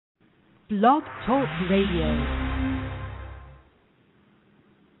Blog Talk Radio.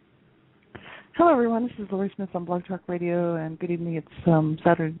 Hello, everyone. This is Laurie Smith on Blog Talk Radio, and good evening. It's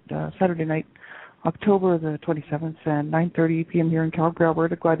Saturday night, October the 27th, and 9:30 p.m. here in Calgary,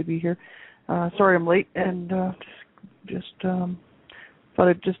 Alberta. Glad to be here. Sorry I'm late, and just thought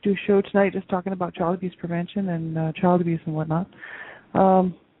I'd just do a show tonight, just talking about child abuse prevention and child abuse and whatnot.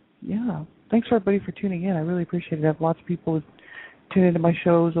 Yeah, thanks for everybody for tuning in. I really appreciate it. I have lots of people who tune into my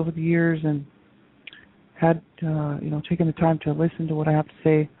shows over the years and had taken the time to listen to what I have to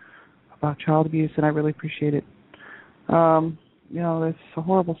say about child abuse, and I really appreciate it. It's a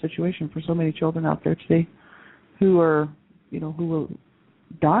horrible situation for so many children out there today who will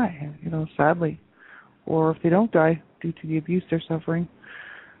die, sadly, or if they don't die due to the abuse they're suffering,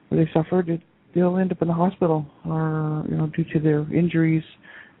 or they suffered, they'll end up in the hospital, or due to their injuries,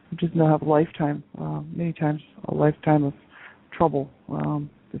 just they'll have a lifetime, many times a lifetime of trouble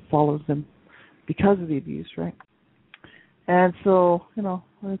that follows them because of the abuse, right? And so,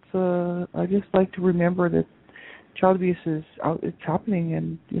 it's I just like to remember that child abuse it's happening,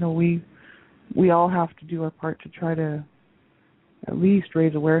 and we all have to do our part to try to at least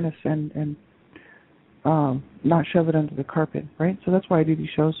raise awareness and not shove it under the carpet, right? So that's why I do these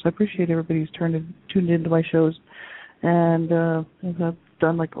shows. So I appreciate everybody who's tuned into my shows, and I've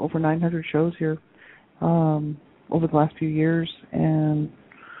done like over 900 shows here over the last few years, and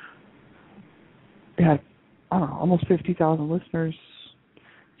they had almost 50,000 listeners.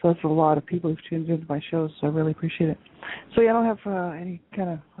 So that's a lot of people who've tuned into my shows, so I really appreciate it. So yeah, I don't have any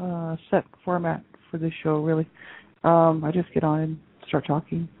kind of set format for this show, really. I just get on and start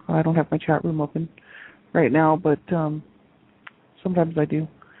talking. I don't have my chat room open right now, but sometimes I do.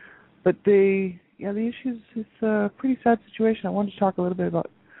 But the issues, it's a pretty sad situation. I wanted to talk a little bit about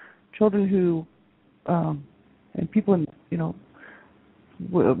children who, and people in,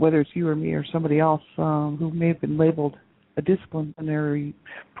 whether it's you or me or somebody else who may have been labeled a disciplinary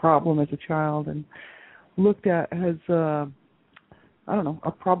problem as a child and looked at as a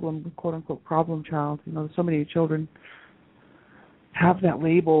problem, quote unquote problem child. So many children have that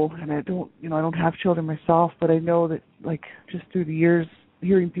label, and I don't have children myself, but I know that, like, just through the years,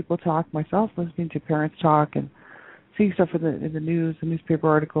 hearing people talk myself, listening to parents talk and seeing stuff in the news, the newspaper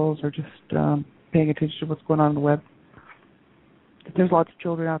articles, or just paying attention to what's going on the web, there's lots of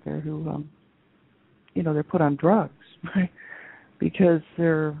children out there who, they're put on drugs, right? Because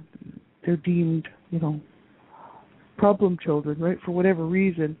they're deemed, problem children, right? For whatever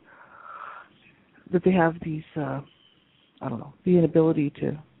reason, that they have these, the inability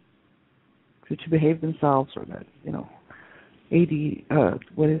to behave themselves, or that,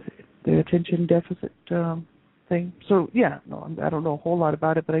 the attention deficit thing. So yeah, no, I don't know a whole lot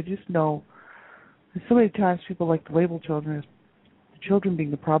about it, but I just know so many times people like to label children as the children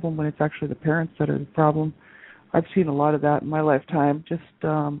being the problem when it's actually the parents that are the problem. I've seen a lot of that in my lifetime, just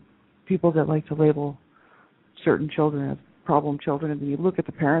people that like to label certain children as problem children, and then you look at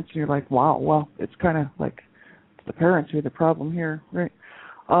the parents and you're like, wow, well, it's kind of like the parents who are the problem here, right?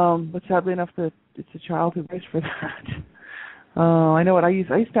 But sadly enough, that it's a child who pays for that. I know what I used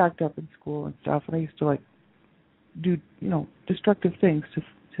to act up in school and stuff, and I used to do destructive things to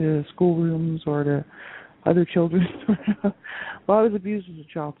schoolrooms or to other children. Well, I was abused as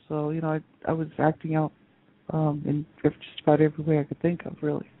a child, so I was acting out in just about every way I could think of,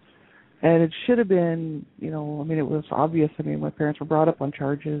 really. And it should have been, it was obvious. My parents were brought up on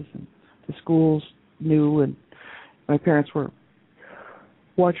charges, and the schools knew, and my parents were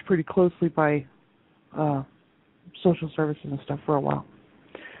watched pretty closely by social services and stuff for a while.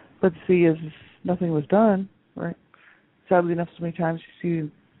 But see, as nothing was done, right? Sadly enough, so many times you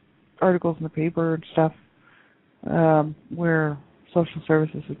see articles in the paper and stuff where social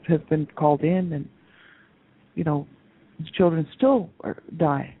services have been called in, and these children still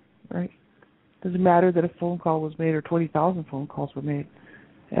die, right? Doesn't matter that a phone call was made or 20,000 phone calls were made,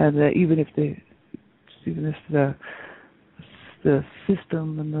 and even if the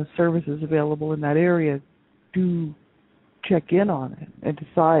system and the services available in that area do check in on it and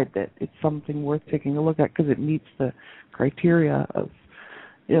decide that it's something worth taking a look at because it meets the criteria of,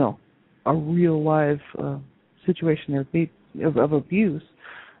 a real live situation of abuse.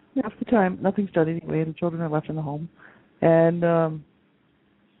 Half the time, nothing's done anyway, and the children are left in the home. And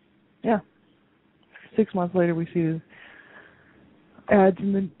 6 months later, we see ads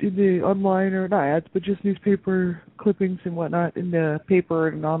in the online, or not ads, but just newspaper clippings and whatnot in the paper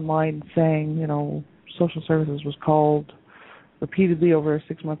and online saying, social services was called repeatedly over a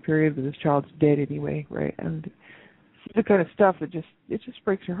 6-month period, but this child's dead anyway, right? And it's the kind of stuff that just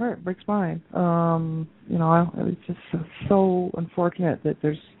breaks your heart, breaks mine. It's just so unfortunate that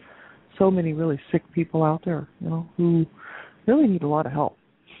there's so many really sick people out there, who really need a lot of help.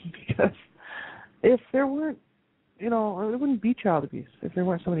 Because if there weren't, or there wouldn't be child abuse if there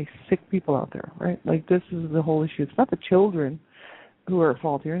weren't so many sick people out there, right? Like, this is the whole issue. It's not the children who are at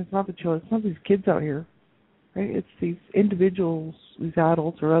fault here. It's not the children. It's not these kids out here, right? It's these individuals, these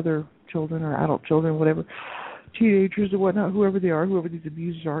adults or other children or adult children, whatever, teenagers or whatnot, whoever they are, whoever these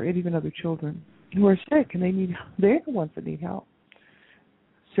abusers are, and even other children who are sick, and they're the ones that need help.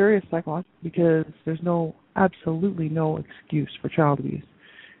 Serious psychological, because there's absolutely no excuse for child abuse.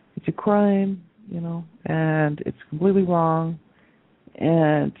 It's a crime, and it's completely wrong,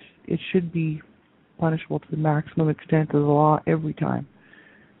 and it should be punishable to the maximum extent of the law every time,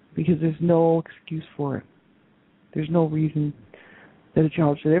 because there's no excuse for it. There's no reason that a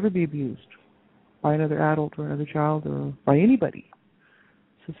child should ever be abused by another adult or another child or by anybody.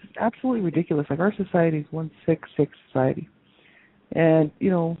 So it's absolutely ridiculous. Like, our society is one sick society. And,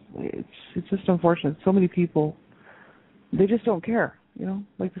 it's just unfortunate. So many people, they just don't care,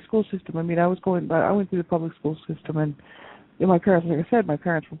 like the school system. I mean, I went through the public school system, and my parents, like I said, my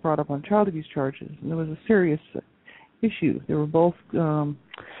parents were brought up on child abuse charges, and there was a serious issue. They were both, they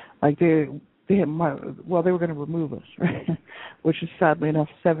were going to remove us, right? Which is sadly enough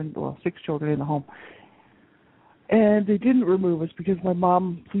 6 children in the home. And they didn't remove us because my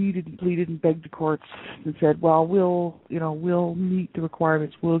mom pleaded and begged the courts and said, well, we'll meet the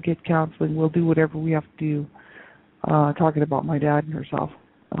requirements, we'll get counseling, we'll do whatever we have to do, talking about my dad and herself,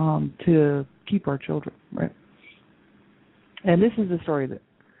 to keep our children, right? And this is the story that,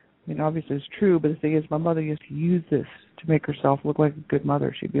 obviously it's true, but the thing is, my mother used to use this to make herself look like a good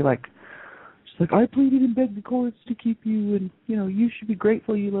mother. She'd be like, I pleaded and begged the courts to keep you, and, you should be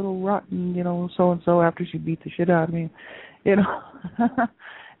grateful, you little rotten, so-and-so, after she beat the shit out of me,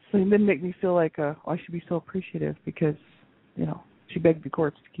 So it didn't make me feel like I should be so appreciative because, she begged the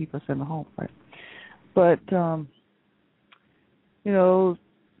courts to keep us in the home, right? But,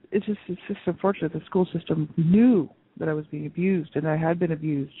 it's just unfortunate the school system knew that I was being abused and I had been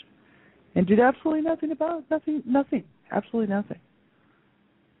abused and did absolutely nothing about it. Nothing, absolutely nothing.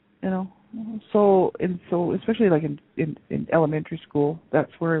 So especially like in elementary school,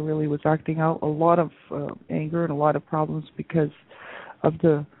 that's where I really was acting out a lot of anger and a lot of problems because of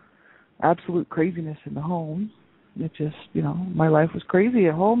the absolute craziness in the home. It just, my life was crazy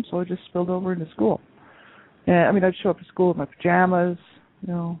at home, so it just spilled over into school. And I'd show up to school in my pajamas,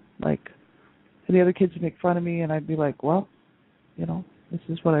 and the other kids would make fun of me, and I'd be like, well, this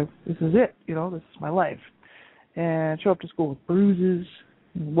is it, this is my life. And show up to school with bruises,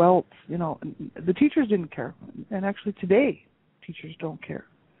 welts, the teachers didn't care. And actually today, teachers don't care,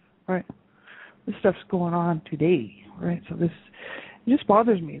 right? This stuff's going on today, right? So it just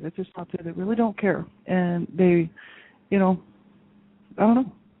bothers me. That's just out there. They really don't care. And they, I don't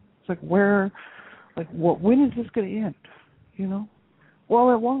know. It's like, when is this going to end, Well,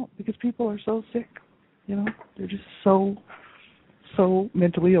 it won't, because people are so sick, They're just so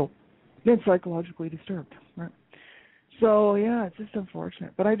mentally ill and psychologically disturbed, right? So, yeah, it's just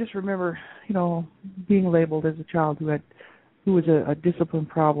unfortunate. But I just remember, being labeled as a child who was a discipline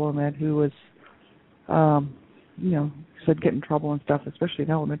problem and who was, said get in trouble and stuff, especially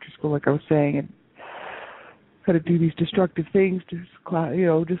in elementary school, like I was saying, and had to do these destructive things,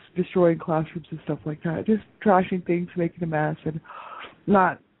 just destroying classrooms and stuff like that, just trashing things, making a mess, and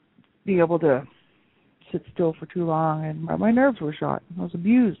not being able to sit still for too long, and my nerves were shot. I was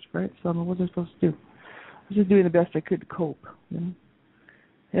abused, right? So what was I supposed to do? I was just doing the best I could to cope,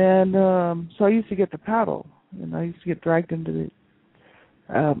 And so I used to get the paddle, and I used to get dragged into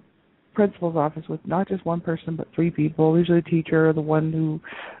the principal's office with not just one person, but 3 people, usually a teacher, the one who,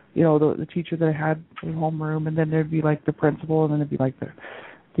 the teacher that I had for the homeroom, and then there'd be like the principal, and then there'd be like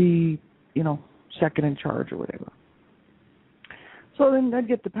the second in charge or whatever. So then I'd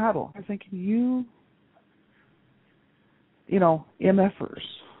get the paddle. I was thinking, MFers,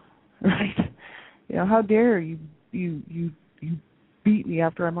 right? How dare you beat me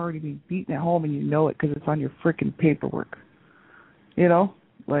after I'm already being beaten at home, and you know it because it's on your frickin' paperwork. Yeah.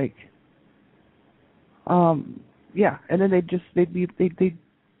 And then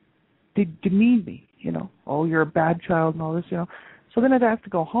they'd demean me, oh, you're a bad child and all this, So then I'd have to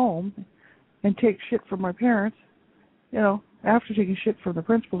go home and take shit from my parents, after taking shit from the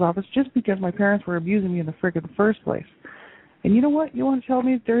principal's office, just because my parents were abusing me in the first place. And you know what? You want to tell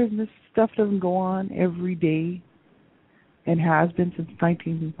me that this stuff doesn't go on every day and has been since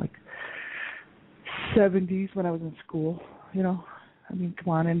 70s when I was in school, come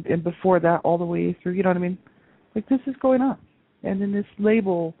on. And before that, all the way through, this is going on. And then this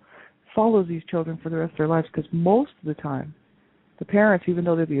label follows these children for the rest of their lives because most of the time the parents, even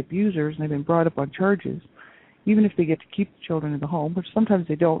though they're the abusers and they've been brought up on charges, even if they get to keep the children in the home, which sometimes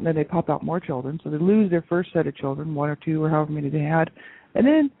they don't, and then they pop out more children, so they lose their first set of children, one or two or however many they had, and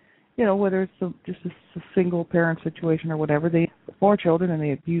then, whether it's just a single parent situation or whatever, they have more children and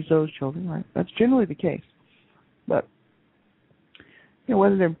they abuse those children, right? That's generally the case. But,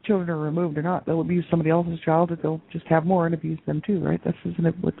 whether their children are removed or not, they'll abuse somebody else's child, that they'll just have more and abuse them too, right? That's isn't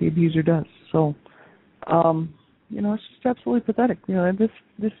it what the abuser does. So, it's just absolutely pathetic. And this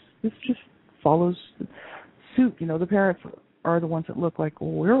just follows suit. The parents are the ones that look like,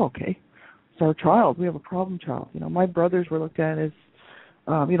 well, we're okay. It's our child. We have a problem child. My brothers were looked at as,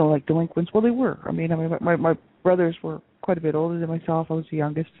 like delinquents. Well, they were. My brothers were quite a bit older than myself. I was the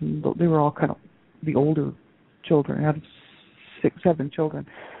youngest, and they were all kind of the older children. I had 6, 7 children.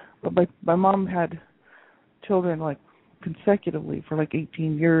 But my mom had children, like, consecutively for, like,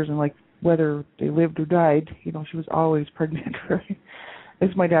 18 years, and, like, whether they lived or died, she was always pregnant, right?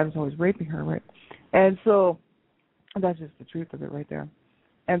 Because my dad was always raping her, right? And so that's just the truth of it right there.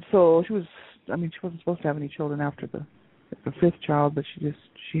 And so she wasn't supposed to have any children after the 5th child, but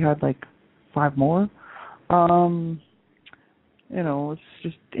she had like 5 more. It's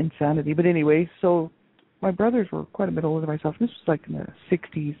just insanity. But anyway, so my brothers were quite a bit older than myself. This was like in the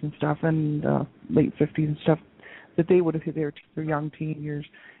 60s and stuff, and late 50s and stuff, that they would have hit their young teen years.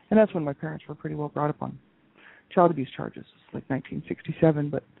 And that's when my parents were pretty well brought up on child abuse charges, like 1967.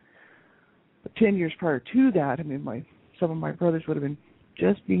 But 10 years prior to that, some of my brothers would have been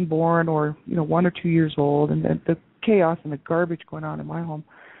just being born, or 1 or 2 years old, and the chaos and the garbage going on in my home,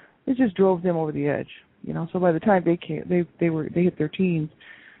 it just drove them over the edge. So by the time they hit their teens,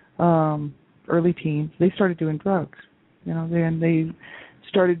 early teens, they started doing drugs. Then they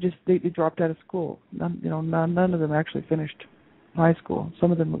started they dropped out of school. None of them actually finished high school.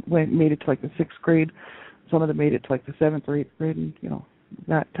 Some of them made it to like the 6th grade. Some of them made it to like the 7th or 8th grade, and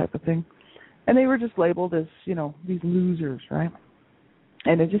that type of thing. And they were just labeled as these losers, right?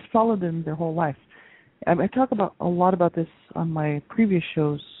 And it just followed them their whole life. I talk a lot about this on my previous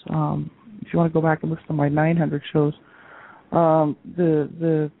shows. If you want to go back and listen to my 900 shows,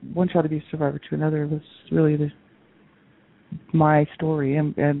 the one child abuse survivor to another was really my story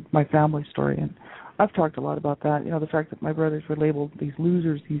and my family story. And I've talked a lot about that. The fact that my brothers were labeled these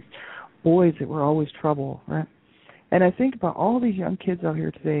losers, these boys that were always trouble, right? And I think about all these young kids out here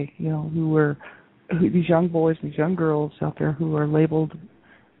today, these young boys, these young girls out there who are labeled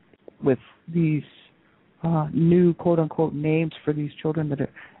with these new quote-unquote names for these children that are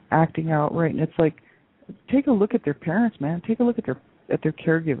acting out, right? And it's like, take a look at their parents, man. Take a look at their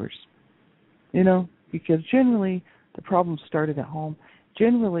caregivers, because generally the problem started at home.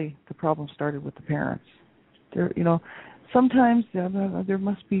 Generally, the problem started with the parents. Sometimes there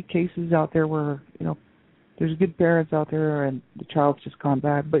must be cases out there where, there's good parents out there and the child's just gone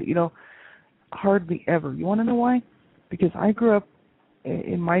bad. But, hardly ever. You want to know why? Because I grew up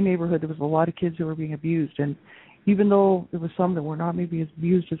in my neighborhood. There was a lot of kids who were being abused. And even though there were some that were not maybe as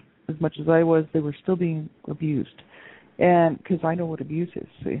abused as much as I was, they were still being abused. And because I know what abuse is.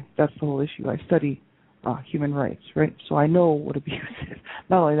 See, that's the whole issue. I study human rights, right? So I know what abuse is.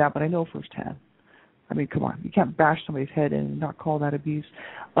 Not only that, but I know firsthand. Come on. You can't bash somebody's head in and not call that abuse.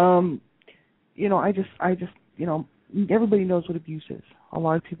 Everybody knows what abuse is. A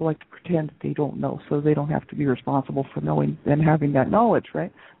lot of people like to pretend that they don't know, so they don't have to be responsible for knowing and having that knowledge,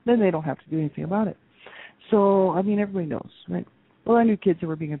 right? Then they don't have to do anything about it. So, everybody knows, right? Well, I knew kids that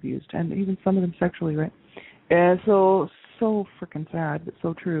were being abused, and even some of them sexually, right? And so freaking sad, but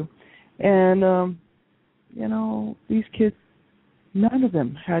so true. And, these kids, none of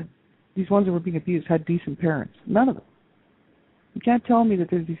them these ones that were being abused had decent parents. None of them. You can't tell me that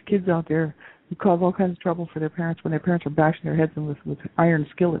there's these kids out there who cause all kinds of trouble for their parents when their parents are bashing their heads in with iron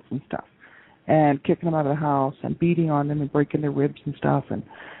skillets and stuff, and kicking them out of the house and beating on them and breaking their ribs and stuff,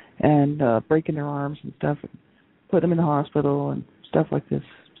 and breaking their arms and stuff, and putting them in the hospital and stuff like this,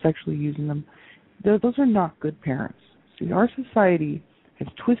 sexually using them. Those are not good parents. See, our society has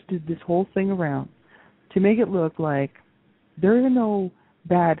twisted this whole thing around to make it look like there are no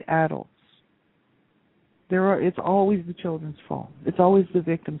bad adults. It's always the children's fault. It's always the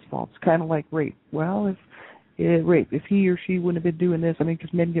victim's fault. It's kind of like rape. Well, if he or she wouldn't have been doing this,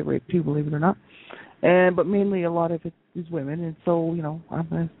 because men get raped too, believe it or not. But mainly a lot of it is women, and so, I'm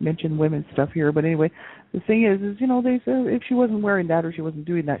going to mention women's stuff here. But anyway, the thing is they say if she wasn't wearing that or she wasn't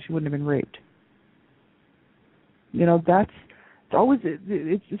doing that, she wouldn't have been raped. It's always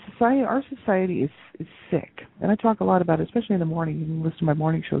society. Our society is sick, and I talk a lot about it, especially in the morning. You can listen to my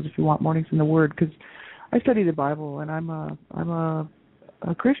morning shows if you want mornings in the Word, because I study the Bible, and I'm a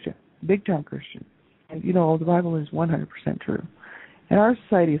Christian, big time Christian, and the Bible is 100% true. And our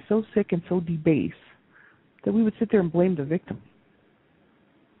society is so sick and so debased that we would sit there and blame the victim.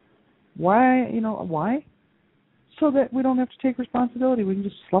 Why? Why? So that we don't have to take responsibility. We can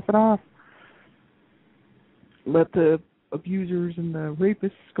just slough it off. Let the abusers and the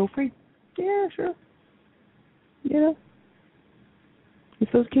rapists go free. Yeah, sure.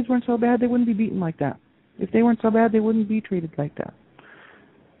 If those kids weren't so bad, they wouldn't be beaten like that. If they weren't so bad, they wouldn't be treated like that.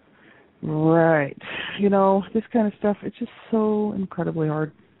 Right. This kind of stuff, it's just so incredibly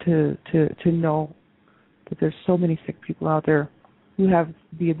hard to know that there's so many sick people out there who have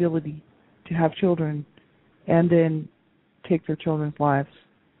the ability to have children and then take their children's lives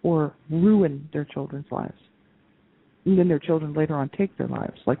or ruin their children's lives. And then their children later on take their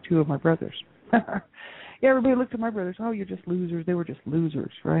lives, like two of my brothers. Yeah, everybody looked at my brothers. Oh, you're just losers. They were just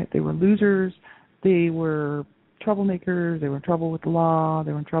losers, right? They were losers. They were troublemakers. They were in trouble with the law.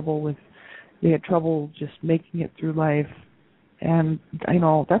 They had trouble just making it through life. And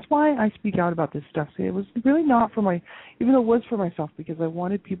that's why I speak out about this stuff. See, it was really not for even though it was for myself, because I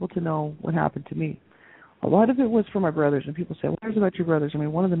wanted people to know what happened to me. A lot of it was for my brothers, and people say, well, here's about your brothers. I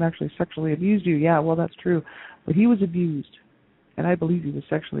mean, one of them actually sexually abused you. Yeah, well, that's true. But he was abused, and I believe he was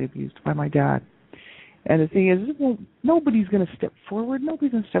sexually abused by my dad. And the thing is, well, nobody's going to step forward.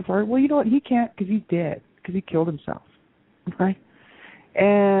 Nobody's going to step forward. Well, you know what? He can't because he's dead, because he killed himself, right?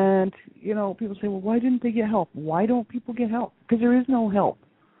 And, people say, well, why didn't they get help? Why don't people get help? Because there is no help,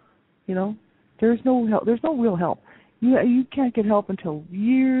 There's no help. There's no real help. You can't get help until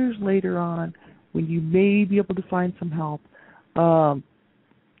years later on when you may be able to find some help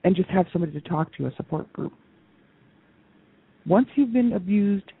and just have somebody to talk to, a support group. Once you've been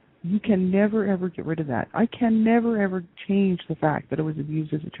abused, you can never, ever get rid of that. I can never, ever change the fact that I was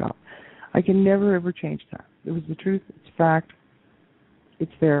abused as a child. I can never, ever change that. It was the truth. It's fact.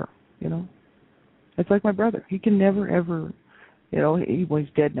 It's there, It's like my brother. He can never, ever, he's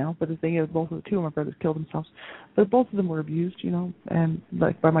dead now. But the thing is, two of my brothers killed themselves. But both of them were abused, and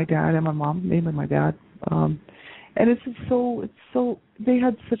like by my dad and my mom, mainly my dad. And it's so they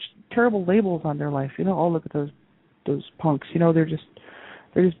had such terrible labels on their life. Oh, look at those punks. They're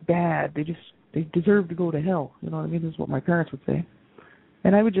just bad. They deserve to go to hell. You know what I mean? This is what my parents would say.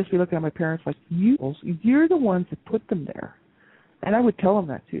 And I would just be looking at my parents like, you're the ones that put them there. And I would tell them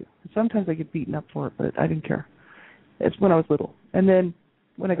that too. Sometimes I get beaten up for it, but I didn't care. It's when I was little. And then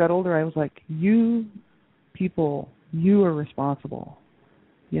when I got older, I was like, you people, you are responsible.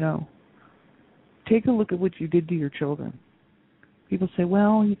 Take a look at what you did to your children. People say,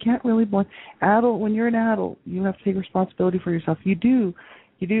 well, you can't really blame when you're an adult, you have to take responsibility for yourself. You do.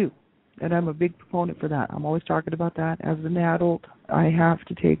 And I'm a big proponent for that. I'm always talking about that. As an adult, I have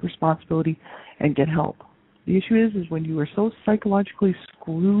to take responsibility and get help. The issue is when you are so psychologically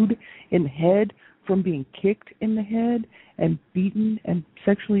screwed in the head from being kicked in the head and beaten and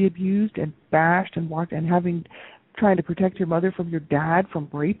sexually abused and bashed and walked and trying to protect your mother from your dad from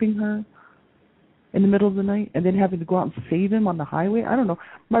raping her in the middle of the night and then having to go out and save him on the highway. I don't know.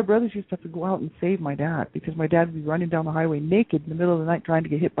 My brothers used to have to go out and save my dad because my dad would be running down the highway naked in the middle of the night trying to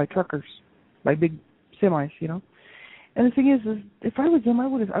get hit by truckers, by big semis, And the thing is if I was them, I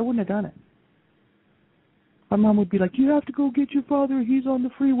wouldn't have done it. My mom would be like, you have to go get your father. He's on the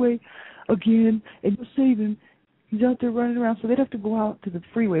freeway again, and you'll save him. He's out there running around. So they'd have to go out to the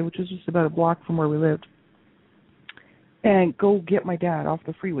freeway, which is just about a block from where we lived, and go get my dad off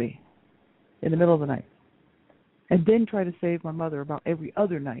the freeway in the middle of the night, and then try to save my mother about every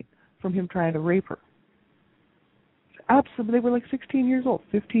other night from him trying to rape her. Absolutely. They were like 16 years old,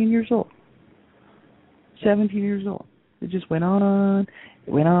 15 years old, 17 years old. It just went on.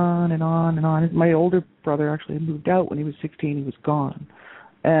 It went on and on and on. My older brother actually moved out when he was 16. He was gone.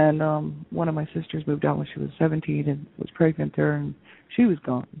 And one of my sisters moved out when she was 17 and was pregnant there, and she was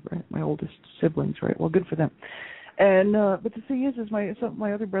gone, right? My oldest siblings, right? Well, good for them. And but the thing is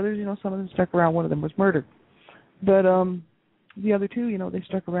my other brothers, some of them stuck around. One of them was murdered. But the other two, they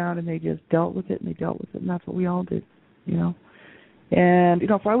stuck around and they just dealt with it, and that's what we all did, And,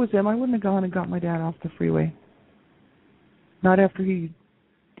 if I was them, I wouldn't have gone and got my dad off the freeway. Not after he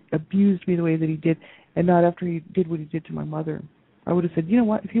abused me the way that he did, and not after he did what he did to my mother. I would have said, you know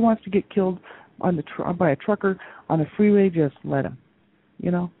what, if he wants to get killed on by a trucker on the freeway, just let him,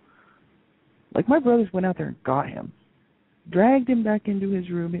 Like my brothers went out there and got him, dragged him back into his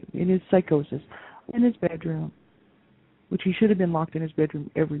room in his psychosis, in his bedroom, which he should have been locked in his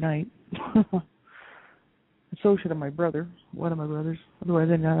bedroom every night. So should have my brother, one of my brothers. Otherwise,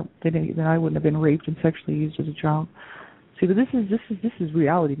 then I wouldn't have been raped and sexually used as a child. See, but this is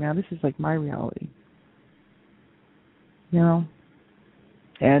reality, man. This is like my reality.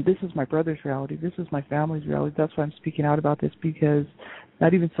 And this is my brother's reality. This is my family's reality. That's why I'm speaking out about this, because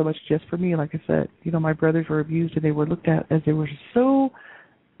not even so much just for me. Like I said, my brothers were abused and they were looked at as they were so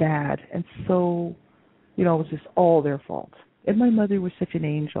bad and so, it was just all their fault. And my mother was such an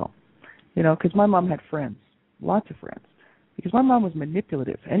angel, because my mom had friends, lots of friends, because my mom was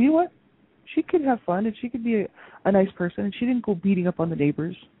manipulative. And you know what? She could have fun and she could be a nice person, and she didn't go beating up on the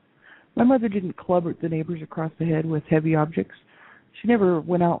neighbors. My mother didn't club the neighbors across the head with heavy objects. She never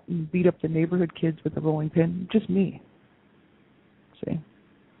went out and beat up the neighborhood kids with a rolling pin, just me. See?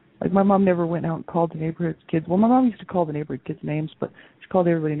 Like, my mom never went out and called the neighborhood kids. Well, my mom used to call the neighborhood kids names, but she called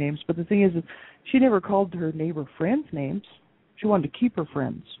everybody names. But the thing is, she never called her neighbor friends names. She wanted to keep her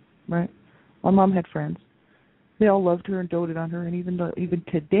friends, right? My mom had friends. They all loved her and doted on her, and even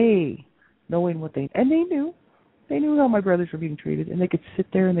today, knowing what they knew how my brothers were being treated, and they could sit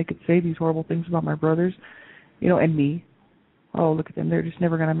there and they could say these horrible things about my brothers, and me. Oh, look at them, they're just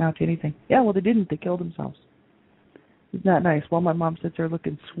never going to amount to anything. Yeah, well, they didn't. They killed themselves. Isn't that nice? While my mom sits there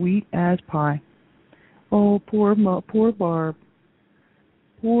looking sweet as pie. Oh, poor Barb.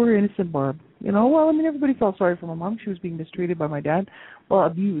 Poor innocent Barb. Everybody felt sorry for my mom. She was being mistreated by my dad. Well,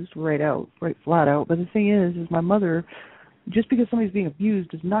 abused right flat out. But the thing is my mother, just because somebody's being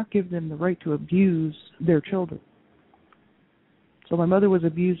abused does not give them the right to abuse their children. So my mother was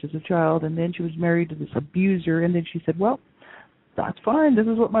abused as a child, and then she was married to this abuser, and then she said, well, that's fine. This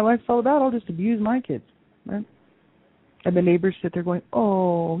is what my life's all about. I'll just abuse my kids. Right? And the neighbors sit there going,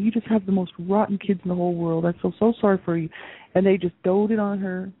 oh, you just have the most rotten kids in the whole world. I feel so sorry for you. And they just doted on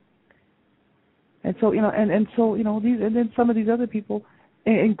her. And so, and then some of these other people,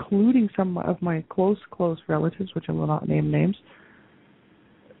 including some of my close relatives, which I will not name names,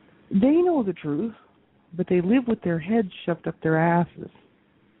 they know the truth, but they live with their heads shoved up their asses.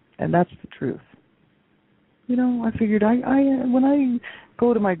 And that's the truth. I figured when I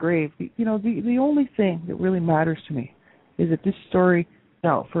go to my grave, the only thing that really matters to me is that this story,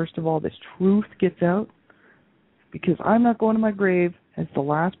 now, first of all, this truth gets out, because I'm not going to my grave as the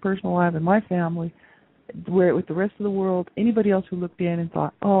last person alive in my family, where with the rest of the world, anybody else who looked in and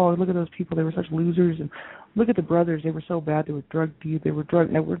thought, oh, look at those people, they were such losers, and look at the brothers, they were so bad, they were drug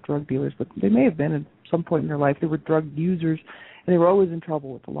dealers, but they may have been at some point in their life, they were drug users, and they were always in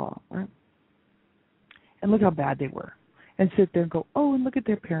trouble with the law, right? And look how bad they were. And sit there and go, oh, and look at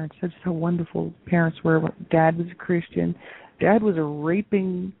their parents. That's how wonderful parents were. Dad was a Christian. Dad was a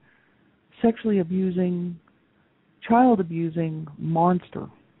raping, sexually abusing, child abusing monster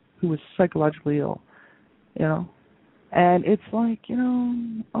who was psychologically ill, And it's like,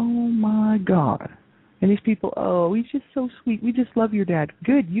 oh my God. And these people, oh, he's just so sweet. We just love your dad.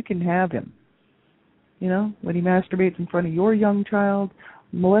 Good, you can have him. When he masturbates in front of your young child,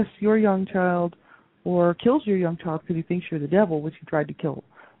 molests your young child, or kills your young child because he thinks you're the devil, which he tried to kill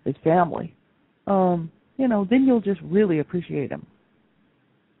his family, then you'll just really appreciate him.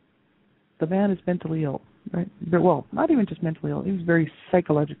 The man is mentally ill, right? Well, not even just mentally ill. He was very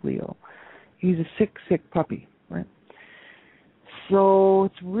psychologically ill. He's a sick puppy, right? So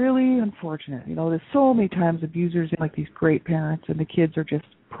it's really unfortunate. There's so many times abusers like these great parents, and the kids are just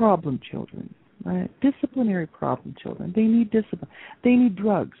problem children. Right? Disciplinary problem children. They need discipline. They need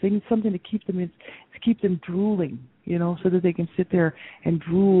drugs. They need something to keep them drooling, so that they can sit there and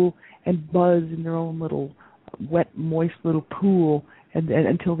drool and buzz in their own little wet, moist little pool and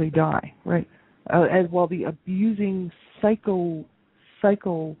until they die, right? While the abusing, psycho,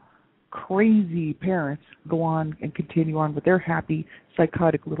 crazy parents go on and continue on with their happy,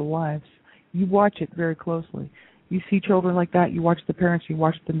 psychotic little lives. You watch it very closely. You see children like that, you watch the parents, you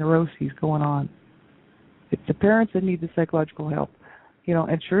watch the neuroses going on. It's the parents that need the psychological help,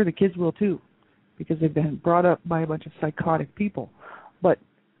 and sure, the kids will too, because they've been brought up by a bunch of psychotic people. But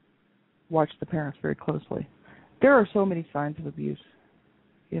watch the parents very closely. There are so many signs of abuse.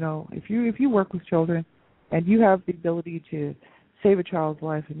 If you work with children and you have the ability to save a child's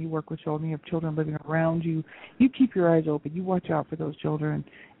life and you work with children, you have children living around you, you keep your eyes open, you watch out for those children.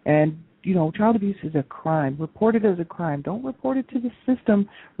 And, child abuse is a crime. Report it as a crime. Don't report it to the system.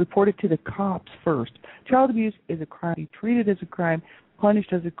 Report it to the cops first. Child abuse is a crime. Be treated as a crime,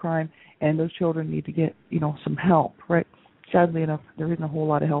 punished as a crime, and those children need to get, some help, right? Sadly enough, there isn't a whole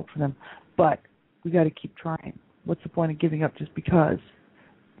lot of help for them. But we got to keep trying. What's the point of giving up just because?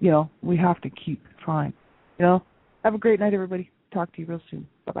 We have to keep trying. Have a great night, everybody. Talk to you real soon.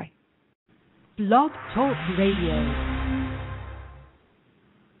 Bye-bye. Blog Talk Radio.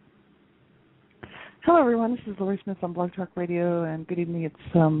 Hello, everyone. This is Laurie Smith on Blog Talk Radio, and good evening. It's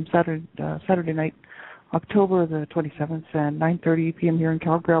Saturday night, October the 27th, and 9:30 p.m. here in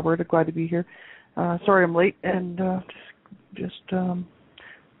Calgary, Alberta. Glad to be here. Sorry I'm late, and just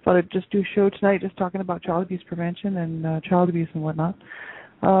thought I'd just do a show tonight just talking about child abuse prevention and child abuse and whatnot.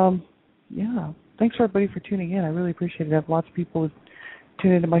 Yeah, thanks for everybody for tuning in. I really appreciate it. I have lots of people who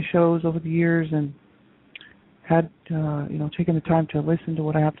tune into my shows over the years and had, taken the time to listen to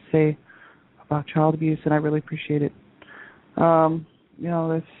what I have to say about child abuse, and I really appreciate it.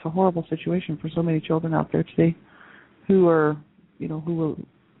 It's a horrible situation for so many children out there today who are, who will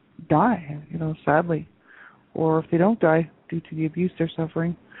die, sadly. Or if they don't die due to the abuse they're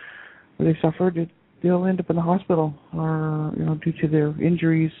suffering, or they suffered, they'll end up in the hospital, or, due to their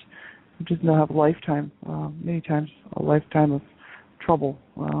injuries, just they'll have a lifetime, many times a lifetime of trouble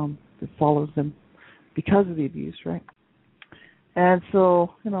that follows them because of the abuse, right? And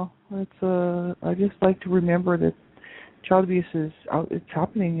so, it's I just like to remember that child abuse it's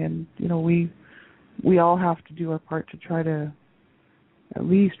happening, and we all have to do our part to try to at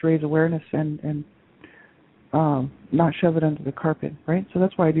least raise awareness and not shove it under the carpet, right? So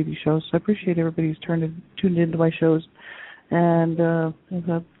that's why I do these shows. So I appreciate everybody who's tuned into my shows, and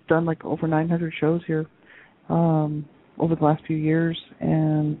I've done like over 900 shows here over the last few years,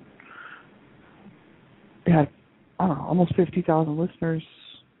 and had almost 50,000 listeners.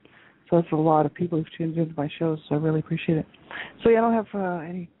 So that's a lot of people who've tuned into my shows, so I really appreciate it. So yeah, I don't have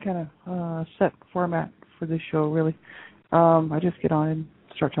any kind of set format for this show, really. I just get on and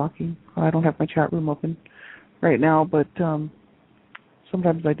start talking. I don't have my chat room open right now, but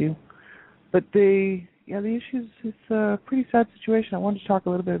sometimes I do. But the issues, it's a pretty sad situation. I wanted to talk a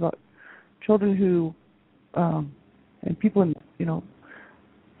little bit about children who, and people in,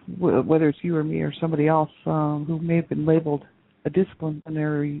 whether it's you or me or somebody else, who may have been labeled a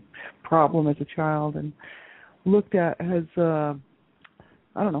disciplinary problem as a child and looked at as, a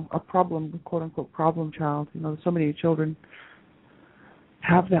problem, quote unquote, problem child. So many children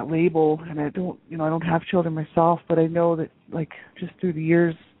have that label, and I don't have children myself, but I know that, like, just through the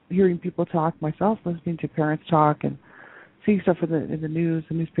years, hearing people talk myself, listening to parents talk, and seeing stuff in the news,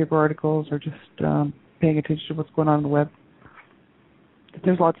 the newspaper articles, or just paying attention to what's going on the web.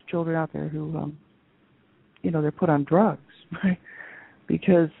 There's lots of children out there who, they're put on drugs, right?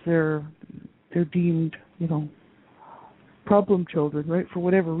 Because they're deemed, problem children, right? For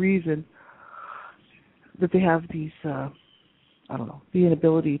whatever reason, that they have these, the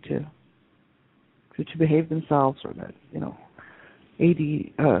inability to behave themselves, or that,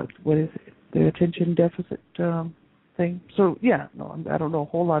 the attention deficit thing. So yeah, no, I don't know a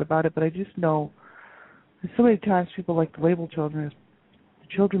whole lot about it, but I just know so many times people like to label children as the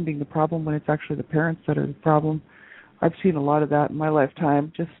children being the problem when it's actually the parents that are the problem. I've seen a lot of that in my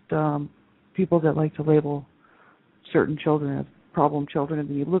lifetime, just people that like to label certain children as problem children, and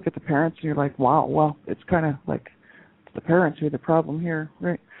then you look at the parents and you're like, wow, well, it's kind of like it's the parents who are the problem here,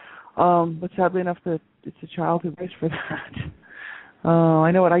 right? But sadly enough, that it's a child who pays for that.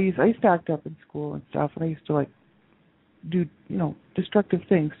 I know what I used to act up in school and stuff, and I used to like do destructive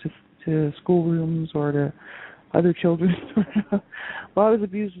things to schoolrooms or to other children. Well, I was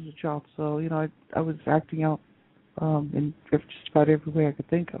abused as a child, so I was acting out in just about every way I could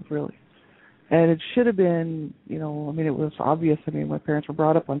think of, really. And it should have been, it was obvious. My parents were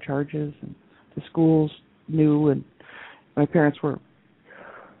brought up on charges, and the schools knew, and my parents were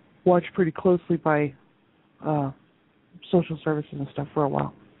watched pretty closely by social services and stuff for a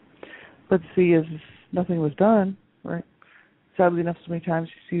while. But the thing is, nothing was done, right? Sadly enough, so many times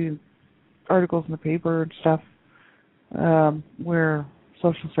you see articles in the paper and stuff where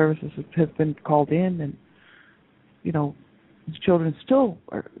social services have been called in, and these children still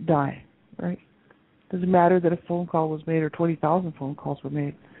die, right? Doesn't matter that a phone call was made or 20,000 phone calls were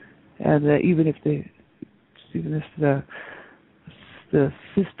made, and even if the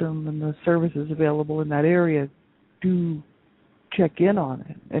system and the services available in that area do check in on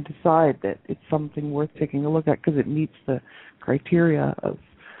it and decide that it's something worth taking a look at because it meets the criteria of,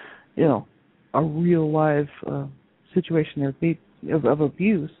 a real live situation of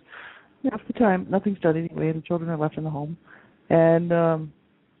abuse. Half the time, nothing's done anyway, and the children are left in the home. And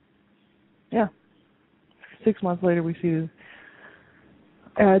 6 months later, we see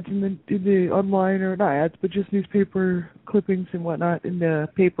ads in the online, or not ads, but just newspaper clippings and whatnot in the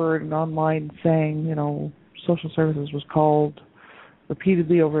paper and online saying, social services was called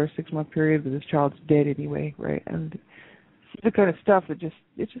repeatedly over a 6-month period, but this child's dead anyway, right? And it's the kind of stuff that just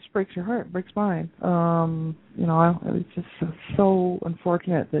breaks your heart, breaks mine. It's just so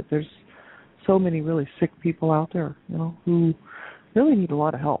unfortunate that there's so many really sick people out there, who really need a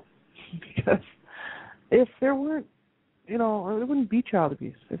lot of help. Because if there weren't, it wouldn't be child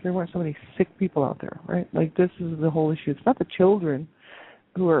abuse if there weren't so many sick people out there, right? Like, this is the whole issue. It's not the children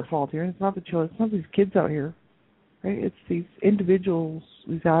who are at fault here. It's not the children. It's not these kids out here right? It's these individuals,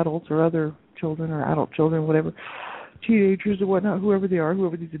 these adults or other children or adult children, whatever, teenagers or whatnot, whoever they are,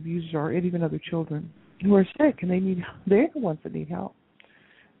 whoever these abusers are, and even other children who are sick, and they're the ones that need help.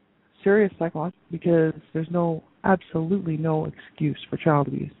 Serious psychological, because there's absolutely no excuse for child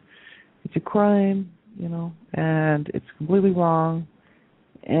abuse. It's a crime, and it's completely wrong,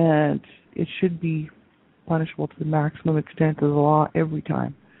 and it should be punishable to the maximum extent of the law every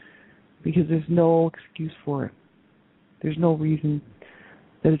time, because there's no excuse for it. There's no reason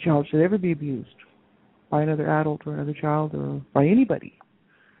that a child should ever be abused by another adult or another child or by anybody.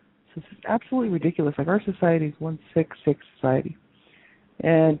 So it's absolutely ridiculous. Like, our society is one sick society.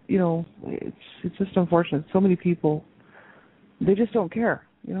 And, it's just unfortunate. So many people, they just don't care,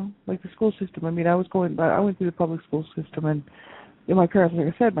 like the school system. I mean, I went through the public school system, and my parents,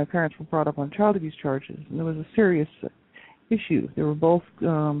 like I said, my parents were brought up on child abuse charges, and there was a serious issue. They were both, they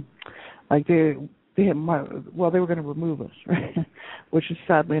were going to remove us, right? Which is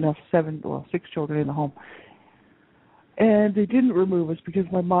sadly enough 6 children in the home. And they didn't remove us because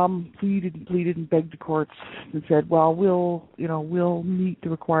my mom pleaded and begged the courts and said, well, we'll meet the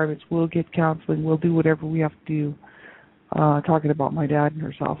requirements, we'll get counseling, we'll do whatever we have to do, talking about my dad and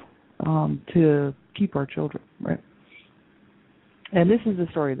herself, to keep our children, right? And this is a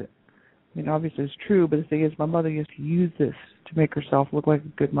story that, obviously is true, but the thing is, my mother used to use this to make herself look like a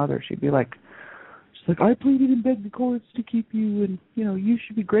good mother. She'd be like, I pleaded and begged the courts to keep you, and, you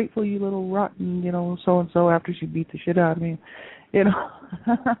should be grateful, you little rotten, so-and-so, after she beat the shit out of me,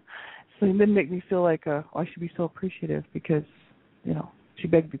 So it didn't make me feel like I should be so appreciative because, she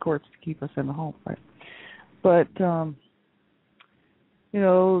begged the courts to keep us in the home, right? But,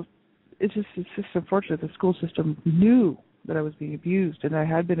 it's just unfortunate the school system knew that I was being abused and I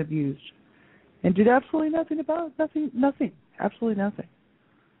had been abused and did absolutely nothing about it. Nothing, absolutely nothing.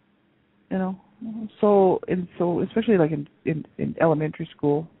 So especially like in elementary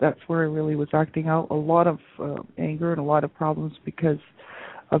school, that's where I really was acting out a lot of anger and a lot of problems because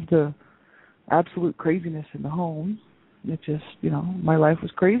of the absolute craziness in the home. It just, my life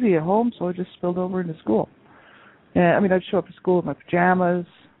was crazy at home, so it just spilled over into school. And I'd show up to school in my pajamas,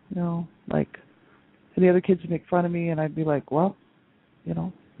 and the other kids would make fun of me, and I'd be like, well,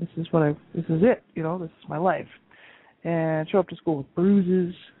 this is it, this is my life. And show up to school with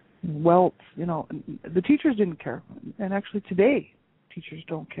bruises, welts, the teachers didn't care. And actually today, teachers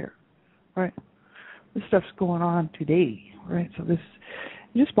don't care, right? This stuff's going on today, right? So it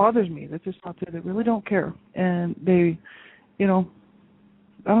just bothers me. That's just out there. They really don't care. And they, I don't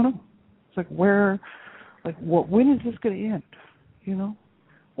know. It's like, when is this going to end,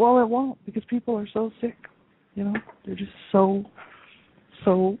 Well, it won't, because people are so sick, They're just so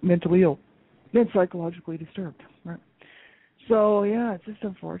mentally ill and psychologically disturbed, right? So, yeah, it's just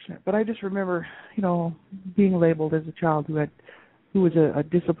unfortunate. But I just remember, being labeled as a child who was a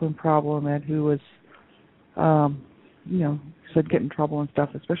discipline problem and who was, said get in trouble and stuff,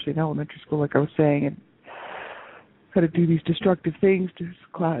 especially in elementary school, like I was saying, and had to do these destructive things, just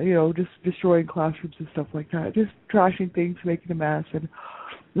destroying classrooms and stuff like that, just trashing things, making a mess, and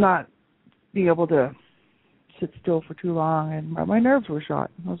not being able to sit still for too long, and my nerves were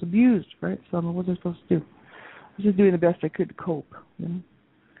shot. I was abused, right? So what was I supposed to do? I was just doing the best I could to cope,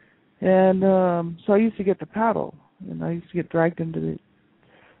 And so I used to get the paddle, and I used to get dragged into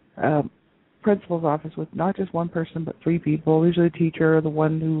the principal's office with not just one person, but 3 people, usually the teacher, the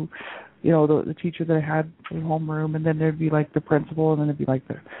one who, the teacher that I had for the homeroom, and then there'd be like the principal, and then there'd be like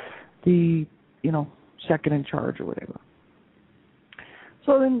the second in charge or whatever.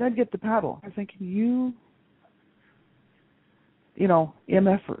 So then I'd get the paddle. I was thinking,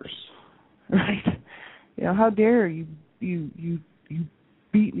 MFers, right? How dare you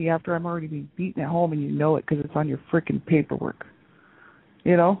beat me after I'm already being beaten at home, and it because it's on your frickin' paperwork.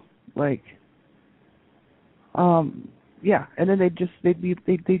 Yeah. And then they'd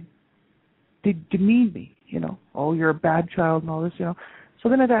demean me, oh, you're a bad child and all this, So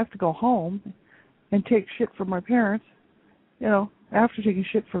then I'd have to go home and take shit from my parents, after taking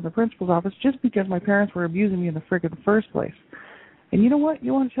shit from the principal's office, just because my parents were abusing me in the frickin' first place. And you know what?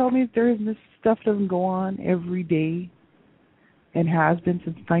 You want to tell me that this stuff doesn't go on every day and has been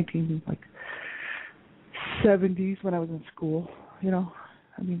since 70s when I was in school, come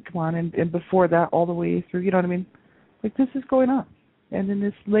on. And before that, all the way through, this is going on. And then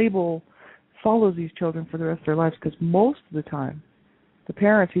this label follows these children for the rest of their lives, because most of the time, the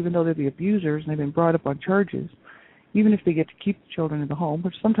parents, even though they're the abusers and they've been brought up on charges, even if they get to keep the children in the home,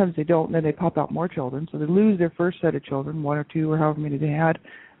 which sometimes they don't, and then they pop out more children, so they lose their first set of children, 1 or 2 or however many they had,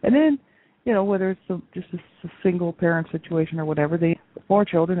 and then, whether it's just a single parent situation or whatever, they have more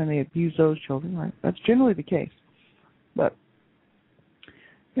children and they abuse those children, right? That's generally the case. But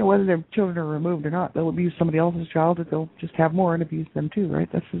whether their children are removed or not, they'll abuse somebody else's child, or they'll just have more and abuse them too, right?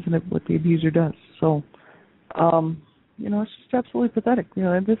 That's isn't it what the abuser does. So, it's just absolutely pathetic.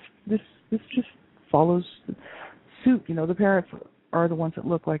 And this just follows suit. The parents are the ones that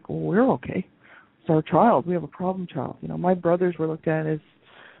look like, well, we're okay. It's our child. We have a problem child. My brothers were looked at as,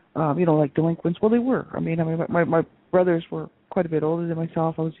 like delinquents. Well, they were. My brothers were quite a bit older than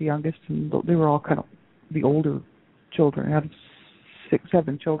myself. I was the youngest, and they were all kind of the older children. I had 6,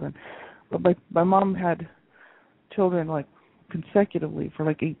 7 children. But my mom had children like consecutively for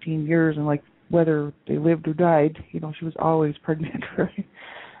like 18 years, and like whether they lived or died, she was always pregnant, right?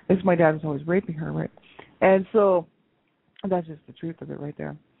 As my dad was always raping her, right? And so that's just the truth of it right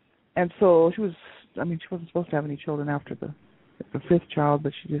there. And so she wasn't supposed to have any children after the 5th child,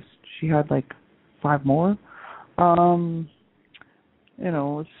 but she had like 5 more.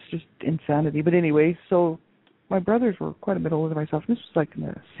 It's just insanity. But anyway, so my brothers were quite a bit older than myself. This was like in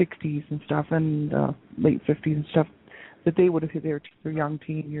the 60s and stuff, and late 50s and stuff, that they would have hit their young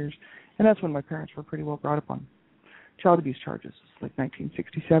teen years. And that's when my parents were pretty well brought up on child abuse charges. It's like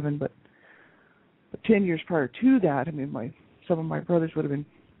 1967, but 10 years prior to that, some of my brothers would have been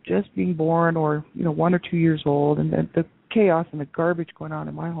just being born, or 1 or 2 years old, and the chaos and the garbage going on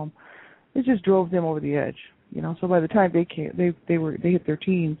in my home, it just drove them over the edge. So by the time they hit their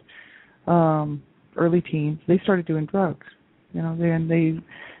teens, early teens, they started doing drugs. Then they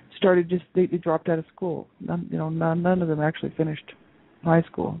started they dropped out of school. None of them actually finished high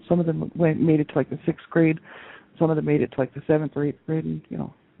school. Some of them made it to like the 6th grade. Some of them made it to like the 7th or 8th grade, and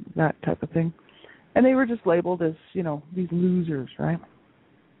that type of thing. And they were just labeled as these losers, right?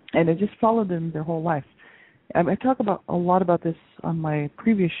 And it just followed them their whole life. I talk a lot about this on my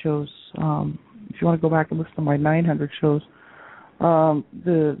previous shows. If you want to go back and listen to my 900 shows,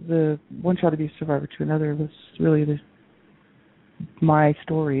 the one child abuse survivor to another was really my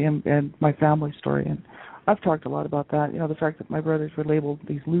story and my family story. And I've talked a lot about that. The fact that my brothers were labeled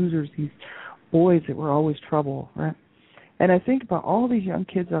these losers, these boys that were always trouble, right? And I think about all these young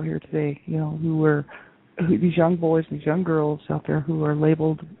kids out here today, these young boys, these young girls out there who are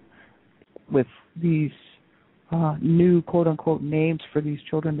labeled with these new quote-unquote names for these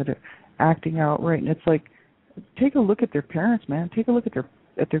children that are acting out, right? And it's like, take a look at their parents, man. Take a look at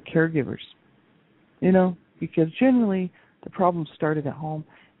their caregivers, because generally the problem started at home.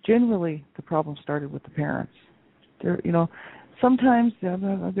 Generally, the problem started with the parents. Sometimes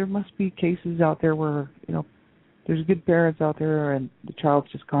there must be cases out there where, there's good parents out there and the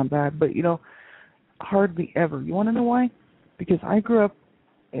child's just gone bad. But, hardly ever. You want to know why? Because I grew up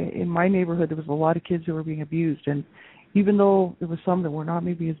in my neighborhood. There was a lot of kids who were being abused. And even though there were some that were not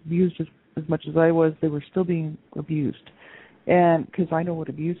maybe as abused as much as I was, they were still being abused. And because I know what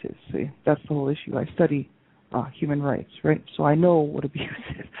abuse is. See, that's the whole issue. I study human rights, right? So I know what abuse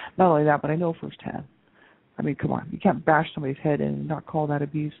is. Not only that, but I know firsthand. Come on, you can't bash somebody's head in and not call that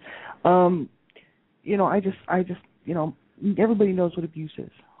abuse. Everybody knows what abuse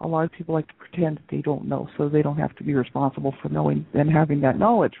is. A lot of people like to pretend that they don't know, so they don't have to be responsible for knowing and having that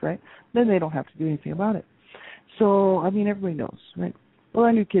knowledge, right? Then they don't have to do anything about it. So, everybody knows, right? Well,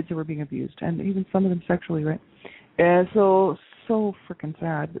 I knew kids that were being abused, and even some of them sexually, right? And so freaking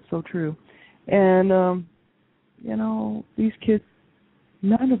sad, but so true. And, these kids,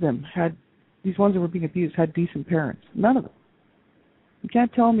 none of them these ones that were being abused had decent parents. None of them. You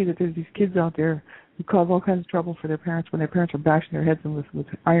can't tell me that there's these kids out there who cause all kinds of trouble for their parents when their parents are bashing their heads in with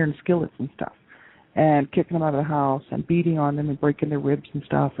iron skillets and stuff, and kicking them out of the house and beating on them and breaking their ribs and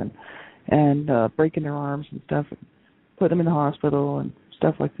stuff, and breaking their arms and stuff, and putting them in the hospital and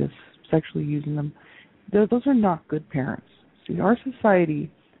stuff like this, sexually using them. Those are not good parents. See, our society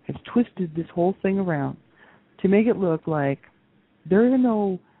has twisted this whole thing around to make it look like there are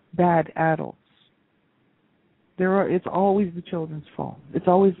no bad adults. It's always the children's fault. It's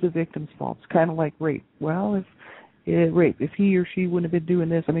always the victim's fault. It's kind of like rape. Well, if he or she wouldn't have been doing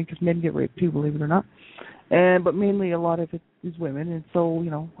this, because men get raped too, believe it or not. But mainly a lot of it is women, and so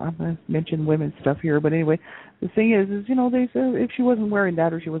I'm going to mention women's stuff here. But anyway, the thing is they say if she wasn't wearing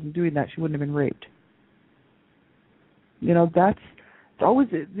that or she wasn't doing that, she wouldn't have been raped. It's always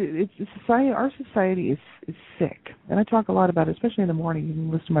society. Our society is sick, and I talk a lot about it, especially in the morning. You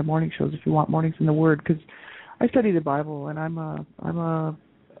can listen to my morning shows if you want mornings in the Word, because I study the Bible, and I'm a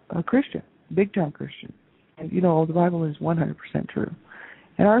Christian, big time Christian, and the Bible is 100% true.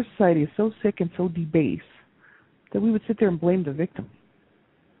 And our society is so sick and so debased that we would sit there and blame the victim.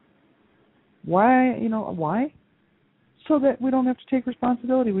 Why? Why? So that we don't have to take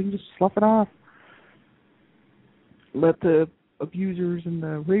responsibility. We can just slough it off. Let the abusers and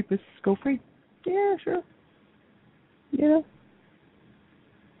the rapists go free. Yeah, sure. You know?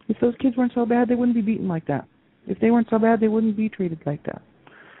 If those kids weren't so bad, they wouldn't be beaten like that. If they weren't so bad, they wouldn't be treated like that.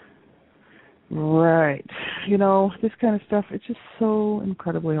 Right. You know, this kind of stuff, it's just so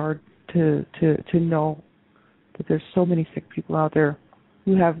incredibly hard to know that there's so many sick people out there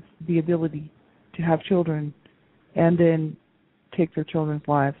who have the ability to have children and then take their children's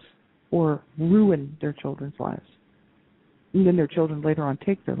lives or ruin their children's lives. And then their children later on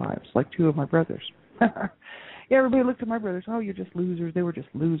take their lives, like two of my brothers. Yeah, everybody looked at my brothers, oh, you're just losers. They were just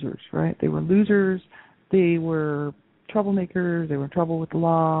losers, right? They were losers. They were troublemakers. They were in trouble with the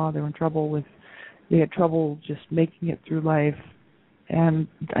law. They had trouble just making it through life. And,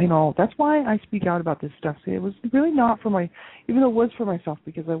 you know, that's why I speak out about this stuff. See, it was really not for even though it was for myself,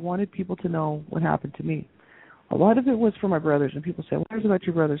 because I wanted people to know what happened to me. A lot of it was for my brothers, and people say, well, where's about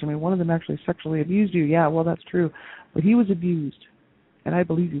your brothers? I mean, one of them actually sexually abused you. Yeah, well, that's true. But he was abused, and I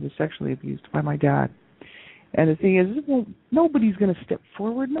believe he was sexually abused by my dad. And the thing is, well, nobody's going to step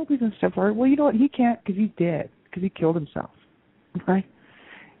forward. Nobody's going to step forward. Well, you know what? He can't because he's dead, because he killed himself, right?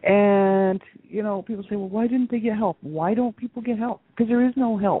 And, you know, people say, well, why didn't they get help? Why don't people get help? Because there is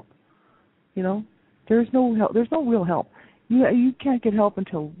no help, you know? There's no help. There's no real help. You can't get help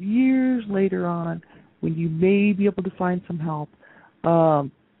until years later on when you may be able to find some help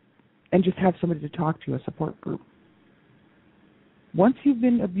and just have somebody to talk to, a support group. Once you've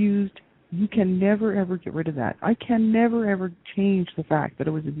been abused, you can never, ever get rid of that. I can never, ever change the fact that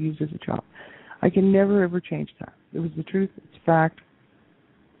I was abused as a child. I can never, ever change that. It was the truth. It's fact.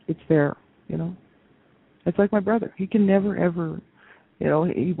 It's there, you know. It's like my brother. He can never, ever, you know,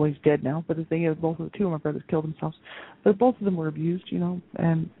 he's dead now. But the thing is, two of my brothers killed themselves. But both of them were abused, you know,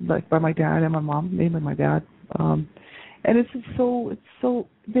 and like by my dad and my mom, mainly my dad. And it's so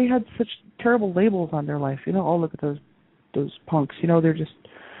they had such terrible labels on their life, you know. Oh, look at those punks, you know. They're just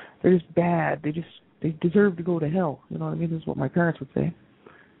bad. They deserve to go to hell. You know what I mean? This is what my parents would say.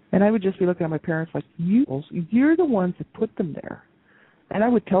 And I would just be looking at my parents like, you're the ones that put them there. And I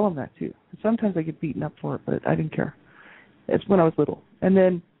would tell them that too. Sometimes I get beaten up for it, but I didn't care. It's when I was little. And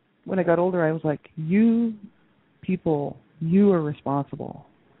then when I got older, I was like, you people, you are responsible.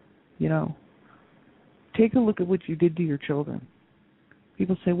 You know, take a look at what you did to your children.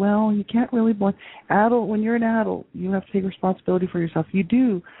 People say, well, you can't really blame when you're an adult, you have to take responsibility for yourself. You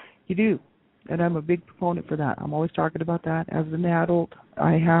do. And I'm a big proponent for that. I'm always talking about that. As an adult,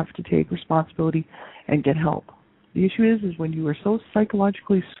 I have to take responsibility and get help. The issue is when you are so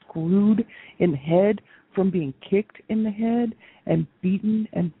psychologically screwed in the head from being kicked in the head and beaten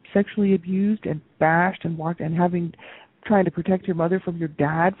and sexually abused and bashed and walked and trying to protect your mother from your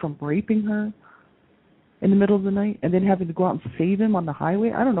dad from raping her in the middle of the night and then having to go out and save him on the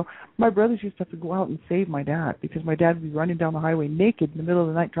highway. I don't know. My brothers used to have to go out and save my dad because my dad would be running down the highway naked in the middle of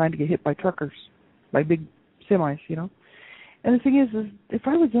the night trying to get hit by truckers, by big semis, you know. And the thing is if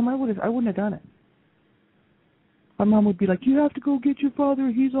I was them, I wouldn't have done it. My mom would be like, you have to go get your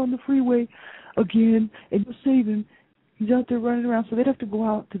father. He's on the freeway again, and you'll save him. He's out there running around. So they'd have to go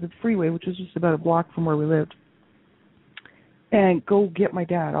out to the freeway, which is just about a block from where we lived, and go get my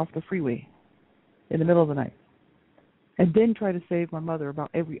dad off the freeway in the middle of the night, and then try to save my mother about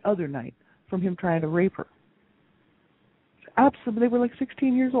every other night from him trying to rape her. Absolutely, they were like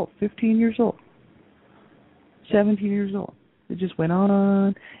 16 years old, 15 years old, 17 years old. It just went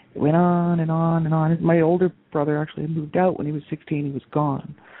on. It went on and on and on. My older brother actually moved out when he was 16. He was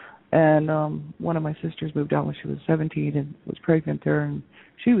gone. And one of my sisters moved out when she was 17 and was pregnant there, and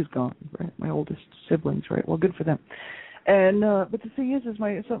she was gone, right? My oldest siblings, right? Well, good for them. And but the thing is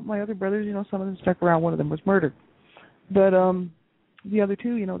my other brothers, you know, some of them stuck around. One of them was murdered. But the other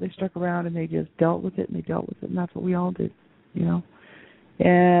two, you know, they stuck around and they just dealt with it, and that's what we all did, you know.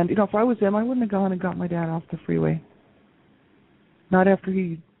 And, you know, if I was them, I wouldn't have gone and got my dad off the freeway. Not after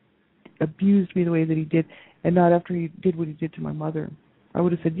he abused me the way that he did, and not after he did what he did to my mother. I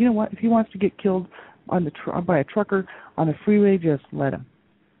would have said, you know what, if he wants to get killed on by a trucker on the freeway, just let him,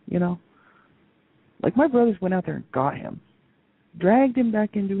 you know. Like my brothers went out there and got him, dragged him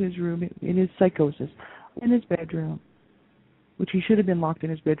back into his room in his psychosis, in his bedroom, which he should have been locked in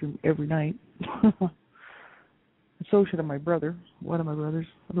his bedroom every night. So should have my brother, one of my brothers.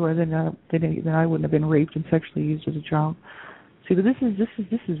 Otherwise, then I wouldn't have been raped and sexually used as a child. See, but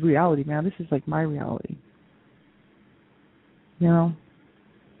this is reality, man. This is like my reality, you know.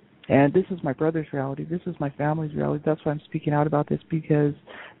 And this is my brother's reality. This is my family's reality. That's why I'm speaking out about this, because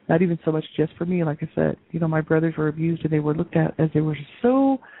not even so much just for me. Like I said, you know, my brothers were abused and they were looked at as they were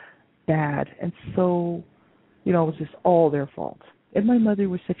so bad and so, you know, it was just all their fault. And my mother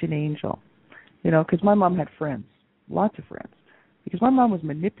was such an angel, you know, because my mom had friends, lots of friends, because my mom was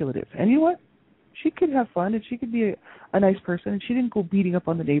manipulative. And you know what? She could have fun, and she could be a nice person, and she didn't go beating up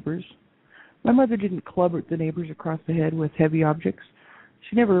on the neighbors. My mother didn't club the neighbors across the head with heavy objects.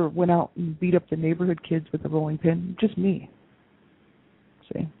 She never went out and beat up the neighborhood kids with a rolling pin, just me.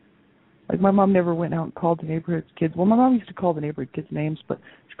 See? Like, my mom never went out and called the neighborhood kids. Well, my mom used to call the neighborhood kids names, but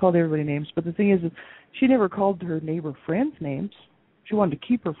she called everybody names. But the thing is she never called her neighbor friends names. She wanted to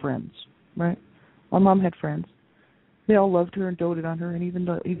keep her friends, right? My mom had friends. They all loved her and doted on her, and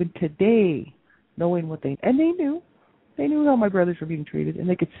even today, knowing what they knew how my brothers were being treated, and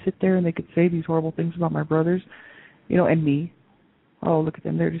they could sit there and they could say these horrible things about my brothers, and me. Oh, look at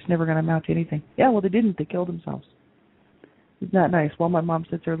them, they're just never going to amount to anything. Yeah, well, they didn't. They killed themselves. Isn't that nice? While my mom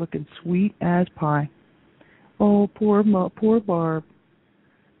sits there looking sweet as pie. Oh, poor Barb.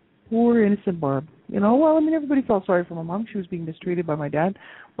 Poor innocent Barb. Well, everybody felt sorry for my mom. She was being mistreated by my dad.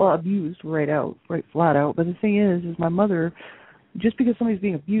 Well, abused right flat out. But the thing is my mother, just because somebody's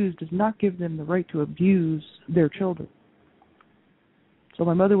being abused does not give them the right to abuse their children. So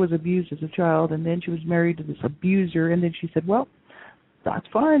my mother was abused as a child, and then she was married to this abuser, and then she said, well, that's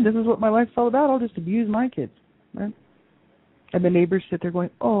fine. This is what my life's all about. I'll just abuse my kids. Right? And the neighbors sit there going,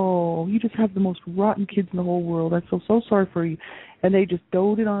 oh, you just have the most rotten kids in the whole world. I feel so sorry for you. And they just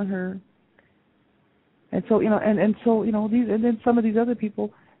doted on her. And so, and then some of these other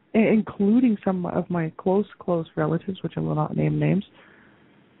people, including some of my close relatives, which I will not name names,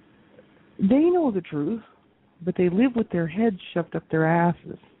 they know the truth, but they live with their heads shoved up their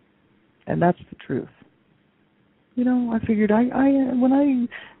asses. And that's the truth. I figured I when I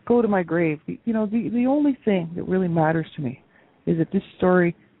go to my grave, the only thing that really matters to me is that this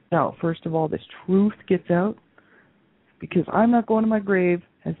story, now, first of all, this truth gets out, because I'm not going to my grave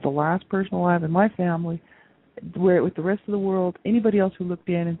as the last person alive in my family, where with the rest of the world, anybody else who looked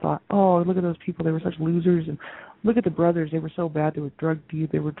in and thought, oh, look at those people, they were such losers, and look at the brothers, they were so bad, they were drug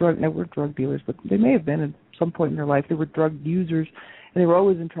dealers, but they may have been at some point in their life, they were drug users, and they were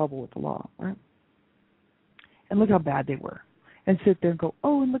always in trouble with the law, right? And look how bad they were. And sit there and go,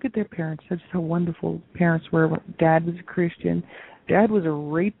 oh, and look at their parents. That's how wonderful parents were. Dad was a Christian. Dad was a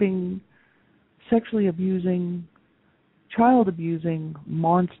raping, sexually abusing, child abusing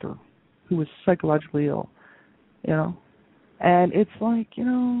monster who was psychologically ill, And it's like,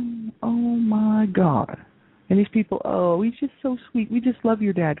 oh my God. And these people, oh, he's just so sweet. We just love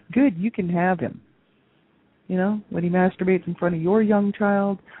your dad. Good, you can have him. When he masturbates in front of your young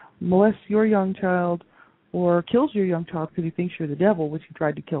child, molests your young child, or kills your young child because he thinks you're the devil, which he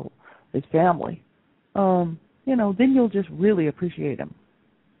tried to kill his family, then you'll just really appreciate him.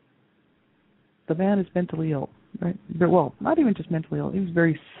 The man is mentally ill, right? Well, not even just mentally ill. He was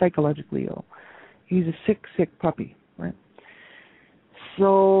very psychologically ill. He's a sick puppy, right?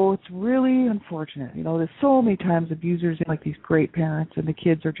 So it's really unfortunate. There's so many times abusers are like these great parents, and the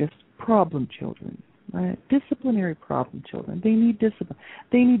kids are just problem children. Right? Disciplinary problem children. They need discipline.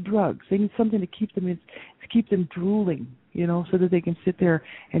 They need drugs. They need something to keep them drooling, so that they can sit there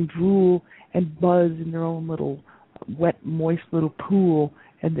and drool and buzz in their own little wet, moist little pool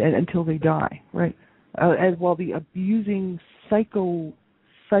and until they die, right? As while the abusing, psycho,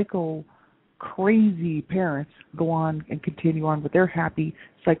 crazy parents go on and continue on with their happy,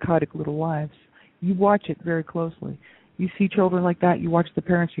 psychotic little lives. You watch it very closely. You see children like that, you watch the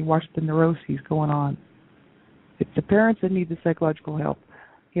parents, you watch the neuroses going on. It's the parents that need the psychological help,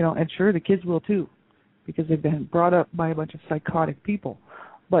 and sure, the kids will too, because they've been brought up by a bunch of psychotic people.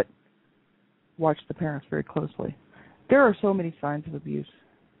 But watch the parents very closely. There are so many signs of abuse.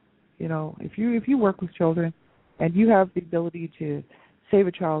 If you work with children and you have the ability to save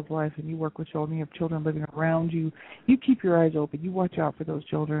a child's life, and you work with children, you have children living around you, you keep your eyes open, you watch out for those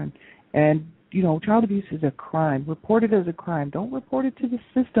children. And child abuse is a crime. Report it as a crime. Don't report it to the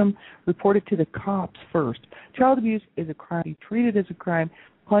system. Report it to the cops first. Child abuse is a crime. Be treated as a crime,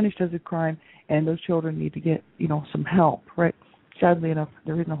 punished as a crime, and those children need to get, some help, right? Sadly enough,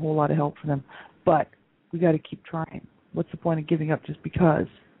 there isn't a whole lot of help for them. But we got to keep trying. What's the point of giving up just because?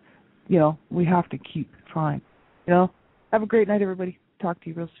 We have to keep trying. Have a great night, everybody. Talk to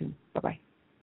you real soon. Bye-bye.